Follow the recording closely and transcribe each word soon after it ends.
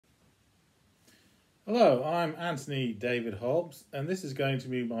Hello, I'm Anthony David Hobbs, and this is going to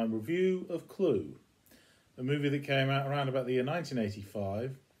be my review of Clue, a movie that came out around about the year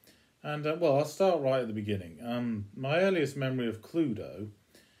 1985. And, I'll start right at the beginning. My earliest memory of Cluedo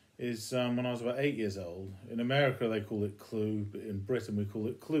is when I was about 8 years old. In America, they call it Clue, but in Britain, we call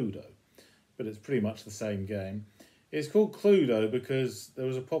it Cluedo. But it's pretty much the same game. It's called Cluedo because there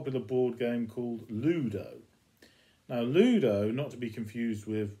was a popular board game called Ludo. Now, Ludo, not to be confused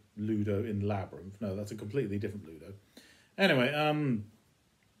with Ludo in Labyrinth. No, that's a completely different Ludo. Anyway,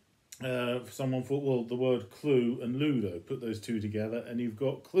 someone thought, well, the word clue and Ludo, put those two together and you've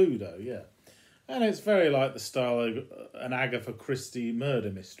got Cluedo, yeah. And it's very like the style of an Agatha Christie murder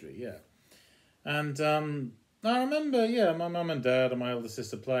mystery, yeah. And I remember, my mum and dad and my older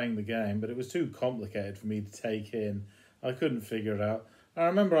sister playing the game, but it was too complicated for me to take in. I couldn't figure it out. I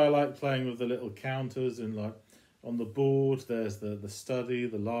remember I liked playing with the little counters and like on the board there's the study,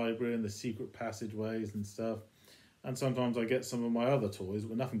 the library and the secret passageways and stuff. And sometimes I get some of my other toys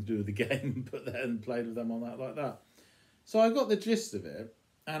with nothing to do with the game, but then played with them on that like that. So I got the gist of it,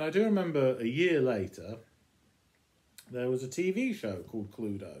 and I do remember a year later there was a TV show called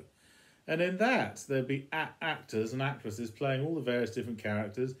Cluedo. And in that, there'd be actors and actresses playing all the various different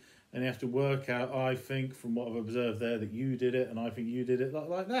characters, and you have to work out, I think, from what I've observed there, that you did it, and I think you did it,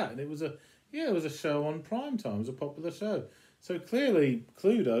 like that. And it was a show on prime time. It was a popular show. So clearly,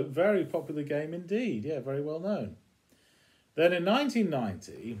 Cluedo, very popular game indeed. Yeah, very well known. Then in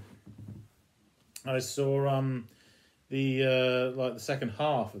 1990, I saw the second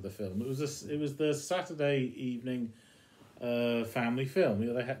half of the film. It was the Saturday evening family film.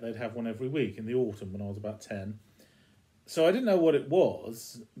 You know, they'd have one every week in the autumn when I was about 10. So I didn't know what it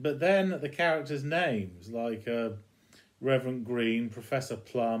was, but then the characters' names, like Reverend Green, Professor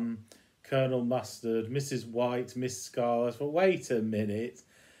Plum, Colonel Mustard, Mrs. White, Miss Scarlet. I thought, wait a minute,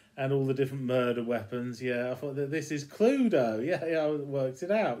 and all the different murder weapons. Yeah, I thought that this is Cluedo. Yeah, I worked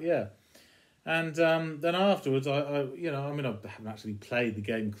it out. Yeah, and then afterwards, I haven't actually played the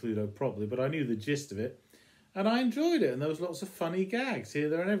game Cluedo properly, but I knew the gist of it, and I enjoyed it. And there was lots of funny gags here,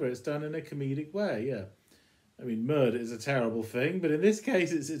 there, and everywhere. It's done in a comedic way. Yeah. I mean, murder is a terrible thing, but in this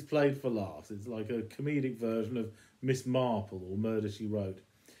case, it's played for laughs. It's like a comedic version of Miss Marple or Murder, She Wrote.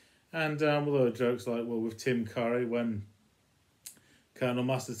 And there are jokes like, well, with Tim Curry, when Colonel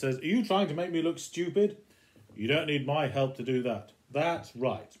Mustard says, "Are you trying to make me look stupid? You don't need my help to do that. That's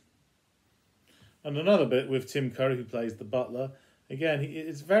right." And another bit with Tim Curry, who plays the butler. Again,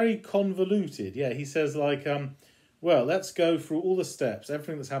 it's very convoluted. Yeah, he says like, well, let's go through all the steps,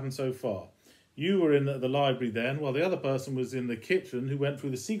 everything that's happened so far. You were in the library then, while the other person was in the kitchen, who went through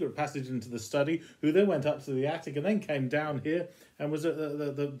the secret passage into the study, who then went up to the attic and then came down here and was at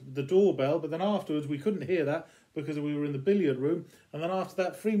the doorbell. But then afterwards we couldn't hear that because we were in the billiard room. And then after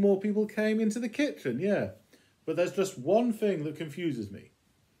that, 3 more people came into the kitchen, yeah. But there's just one thing that confuses me.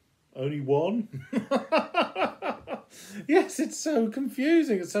 Only one? Yes, it's so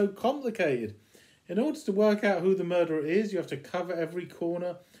confusing. It's so complicated. In order to work out who the murderer is, you have to cover every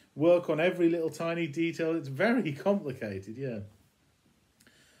corner, work on every little tiny detail. It's very complicated, yeah.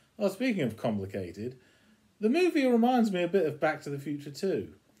 Well, speaking of complicated, the movie reminds me a bit of Back to the Future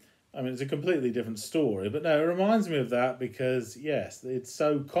 2. I mean, it's a completely different story, but no, it reminds me of that because, yes, it's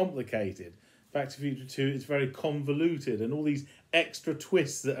so complicated. Back to the Future 2, it's very convoluted and all these extra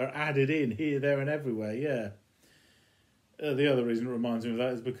twists that are added in here, there and everywhere, yeah. The other reason it reminds me of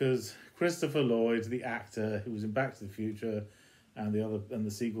that is because Christopher Lloyd, the actor who was in Back to the Future and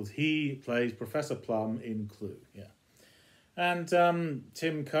the sequels, he plays Professor Plum in Clue, yeah. And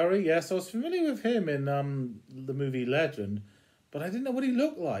Tim Curry, yes, I was familiar with him in the movie Legend, but I didn't know what he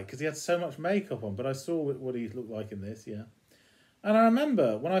looked like because he had so much makeup on, but I saw what he looked like in this, yeah. And I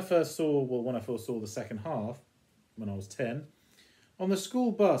remember when I first saw the second half, when I was 10, on the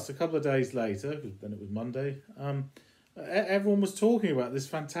school bus a couple of days later, because then it was Monday, everyone was talking about this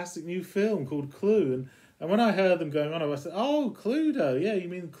fantastic new film called Clue, and when I heard them going on, I said, "Oh, Cluedo, yeah, you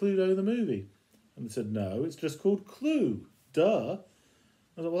mean Cluedo the movie?" And they said, "No, it's just called Clue, duh."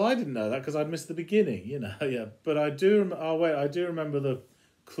 I was like, "Well, I didn't know that because I'd missed the beginning, yeah." But I do, I do remember the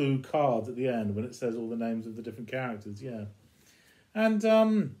Clue cards at the end when it says all the names of the different characters, yeah.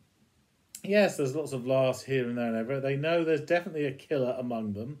 And, yes, there's lots of laughs here and there and everywhere. They know there's definitely a killer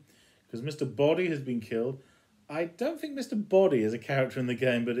among them because Mr. Body has been killed. I don't think Mr. Body is a character in the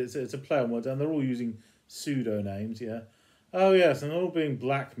game, but it's a play on words, and they're all using pseudo-names, yeah. Oh, yes, and they're all being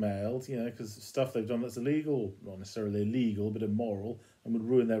blackmailed, because stuff they've done that's illegal, not necessarily illegal, but immoral, and would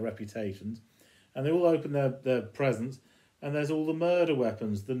ruin their reputations. And they all open their presents, and there's all the murder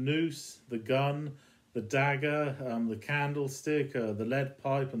weapons, the noose, the gun, the dagger, the candlestick, the lead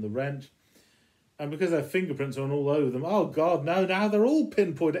pipe, and the wrench. And because their fingerprints are on all over them, oh God, no, now they're all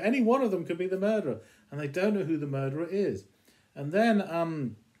pinpointed. Any one of them could be the murderer. And they don't know who the murderer is. And then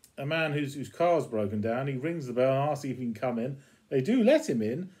a man whose car's broken down, he rings the bell and asks if he can come in. They do let him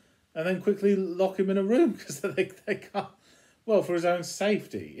in and then quickly lock him in a room because they can't. Well, for his own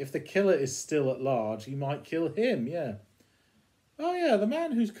safety. If the killer is still at large, he might kill him, yeah. Oh yeah, the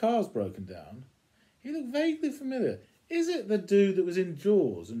man whose car's broken down, he looked vaguely familiar. Is it the dude that was in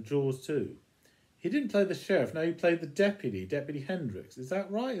Jaws and Jaws 2? He didn't play the sheriff, no, he played the deputy, Deputy Hendricks. Is that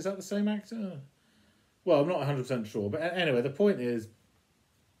right? Is that the same actor? Well, I'm not 100% sure. But anyway, the point is,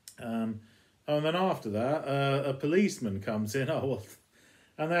 and then after that, a policeman comes in,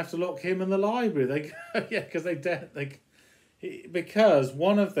 and they have to lock him in the library. Because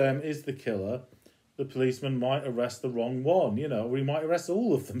one of them is the killer, the policeman might arrest the wrong one, or he might arrest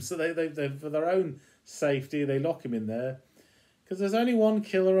all of them. So they for their own safety, they lock him in there. Because there's only one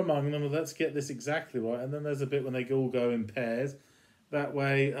killer among them. Let's get this exactly right. And then there's a bit when they all go in pairs. That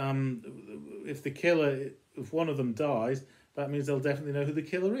way, if one of them dies, that means they'll definitely know who the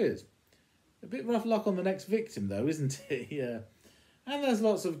killer is. A bit rough luck on the next victim, though, isn't it? Yeah. And there's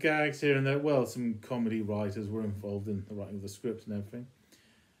lots of gags here and there. Well, some comedy writers were involved in the writing of the script and everything.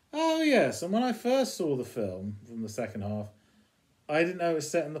 Oh, yes. And when I first saw the film from the second half, I didn't know it was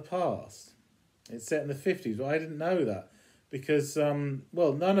set in the past. It's set in the 50s, but I didn't know that. Because, none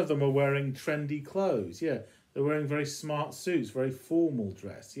of them are wearing trendy clothes, yeah. They're wearing very smart suits, very formal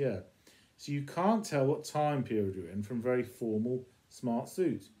dress, yeah. So you can't tell what time period you're in from very formal, smart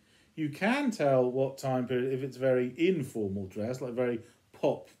suits. You can tell what time period if it's very informal dress, like very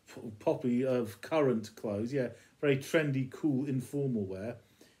poppy of current clothes, yeah. Very trendy, cool, informal wear.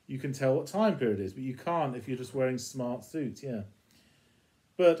 You can tell what time period it is, but you can't if you're just wearing smart suits, yeah.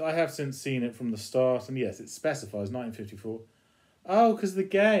 But I have since seen it from the start, and yes, it specifies 1954. Oh, because the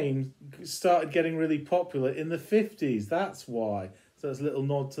game started getting really popular in the 50s, that's why. So it's a little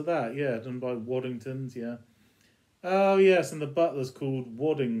nod to that, yeah, done by Waddingtons, yeah. Oh, yes, and the butler's called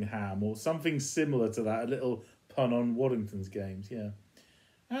Waddingham, or something similar to that, a little pun on Waddington's games, yeah.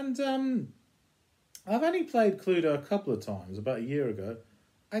 And I've only played Cluedo a couple of times, about a year ago.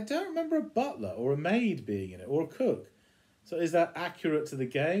 I don't remember a butler or a maid being in it, or a cook. So is that accurate to the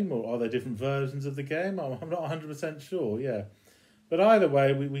game, or are there different versions of the game? I'm not 100% sure, yeah. But either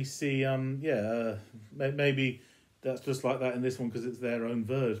way, we see, maybe that's just like that in this one because it's their own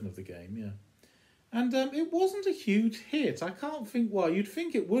version of the game, yeah. And it wasn't a huge hit. I can't think why. You'd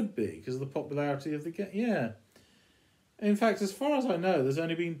think it would be because of the popularity of the game, yeah. In fact, as far as I know, there's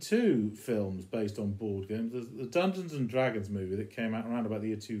only been 2 films based on board games. There's the Dungeons and Dragons movie that came out around about the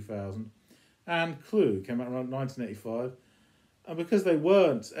year 2000, and Clue came out around 1985. And because they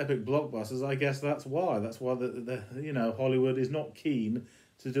weren't epic blockbusters, I guess that's why. That's why Hollywood is not keen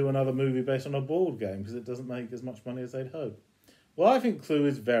to do another movie based on a board game because it doesn't make as much money as they'd hope. Well, I think Clue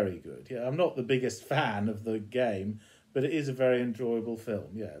is very good. Yeah, I'm not the biggest fan of the game, but it is a very enjoyable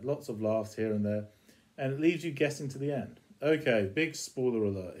film. Yeah, lots of laughs here and there, and it leaves you guessing to the end. Okay, big spoiler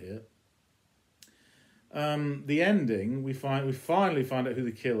alert here. The ending, we finally find out who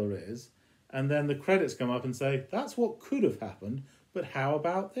the killer is. And then the credits come up and say, that's what could have happened, but how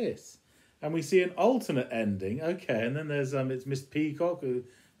about this? And we see an alternate ending. Okay, and then there's it's Miss Peacock who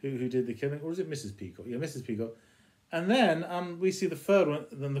did the killing. Or is it Mrs. Peacock? Yeah, Mrs. Peacock. And then we see the third one,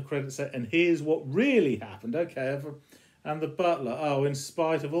 then the credits say, and here's what really happened. Okay, and the butler, in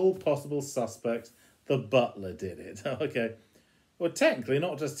spite of all possible suspects, the butler did it. Okay. Well, technically,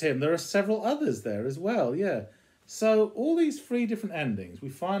 not just him. There are several others there as well, yeah. So, all these 3 different endings, we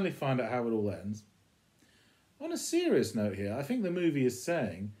finally find out how it all ends. On a serious note here, I think the movie is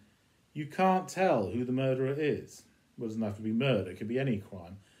saying you can't tell who the murderer is. Well, it doesn't have to be murder, it could be any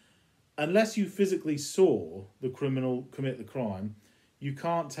crime. Unless you physically saw the criminal commit the crime, you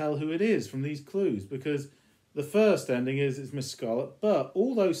can't tell who it is from these clues, because the first ending is it's Miss Scarlet, but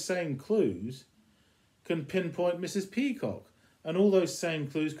all those same clues can pinpoint Mrs. Peacock. And all those same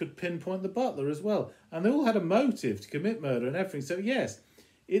clues could pinpoint the butler as well. And they all had a motive to commit murder and everything. So yes,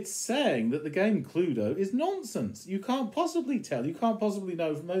 it's saying that the game Cluedo is nonsense. You can't possibly tell. You can't possibly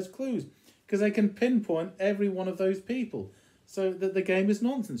know from those clues. Because they can pinpoint every one of those people. So that the game is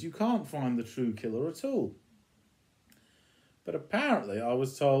nonsense. You can't find the true killer at all. But apparently I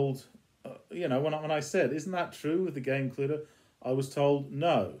was told, when I said, isn't that true with the game Cluedo? I was told,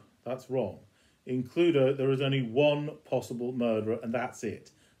 no, that's wrong. In Cluedo, there is only one possible murderer, and that's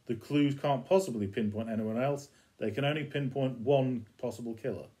it. The clues can't possibly pinpoint anyone else. They can only pinpoint one possible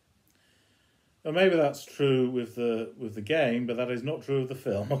killer. Well, maybe that's true with the game, but that is not true of the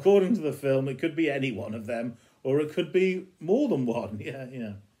film. According to the film, it could be any one of them, or it could be more than one.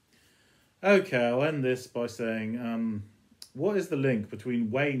 Yeah. Okay, I'll end this by saying, what is the link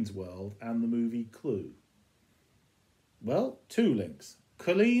between Wayne's World and the movie Clue? Well, two links.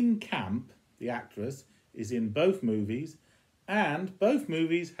 Colleen Camp, the actress, is in both movies, and both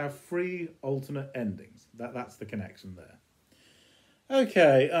movies have 3 alternate endings. That's the connection there.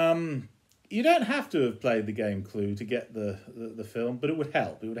 Okay, you don't have to have played the game Clue to get the film, but it would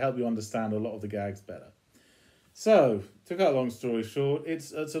help. It would help you understand a lot of the gags better. So, to cut a long story short,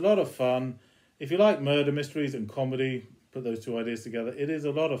 it's a lot of fun. If you like murder mysteries and comedy, put those two ideas together, it is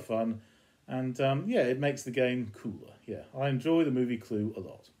a lot of fun. And yeah, it makes the game cooler. Yeah, I enjoy the movie Clue a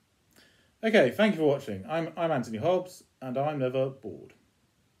lot. Okay, thank you for watching. I'm Anthony Hobbs, and I'm never bored.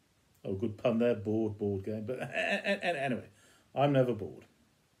 Oh, good pun there, board game. But anyway, I'm never bored.